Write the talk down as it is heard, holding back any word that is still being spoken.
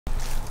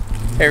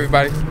Hey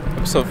everybody,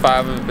 episode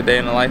 5 of A Day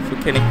in the Life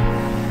with Kenny.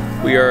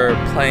 We are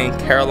playing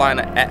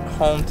Carolina at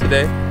home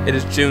today. It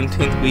is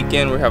Juneteenth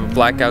weekend. We have a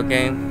blackout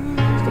game.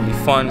 It's gonna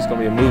be fun, it's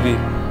gonna be a movie.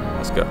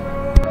 Let's go.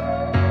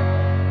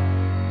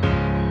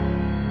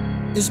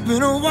 It's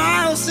been a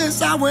while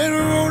since I went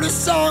and wrote a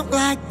song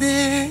like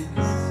this.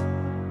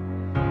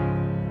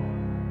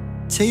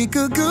 Take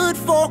a good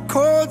 4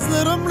 chords,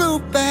 let them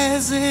loop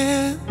as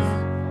if.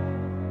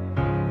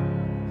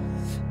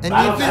 And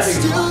if it's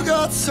still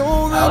got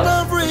soul, then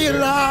I've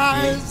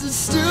realized it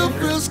still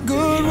feels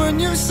good when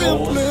you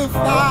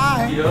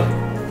simplify.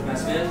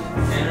 That's good.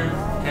 Tanner,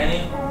 Kenny,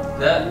 is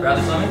that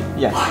Bradley Fleming?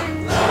 Yes.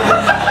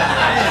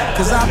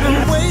 Cause I've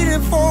been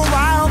waiting for a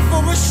while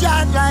for a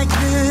shot like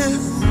this.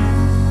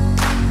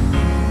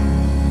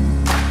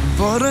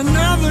 But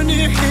another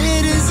near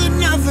hit is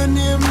another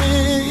near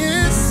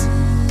miss.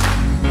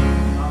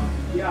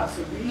 Yeah,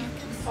 so we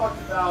talked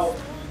about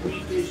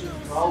communication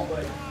as well,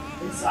 but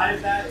inside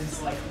of that is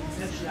like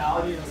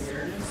intentionality and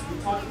awareness. We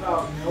talked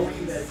about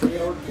knowing that they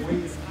are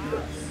going to fear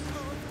us.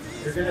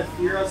 They're going to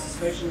fear us,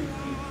 especially we.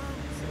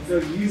 And so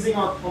using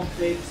our pump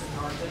fakes and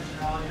our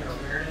intentionality and our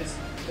awareness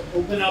to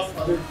open up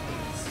other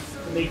things,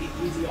 to make it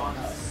easy on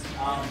us.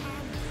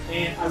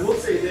 And I will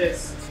say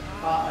this,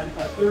 a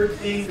third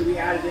thing that we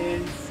added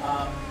in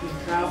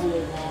travel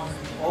along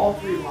all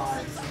 3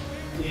 lines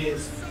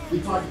is we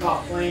talked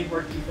about playing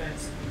our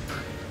defense and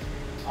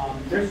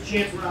turning. There's a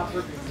chance we're not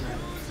perfect tonight.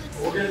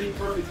 We're going to be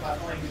perfect by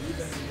playing the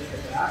defense and get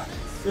it back.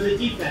 For the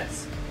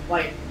defense,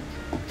 like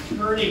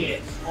turning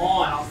it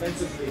on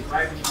offensively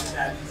right when you do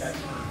that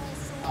turn.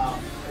 I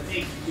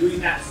think doing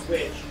that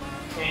switch,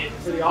 and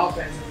for the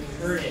offense, when you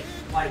turn it,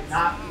 like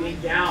not being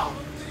down,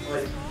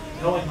 but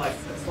knowing like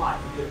that's fine,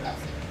 we get it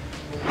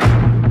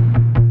back.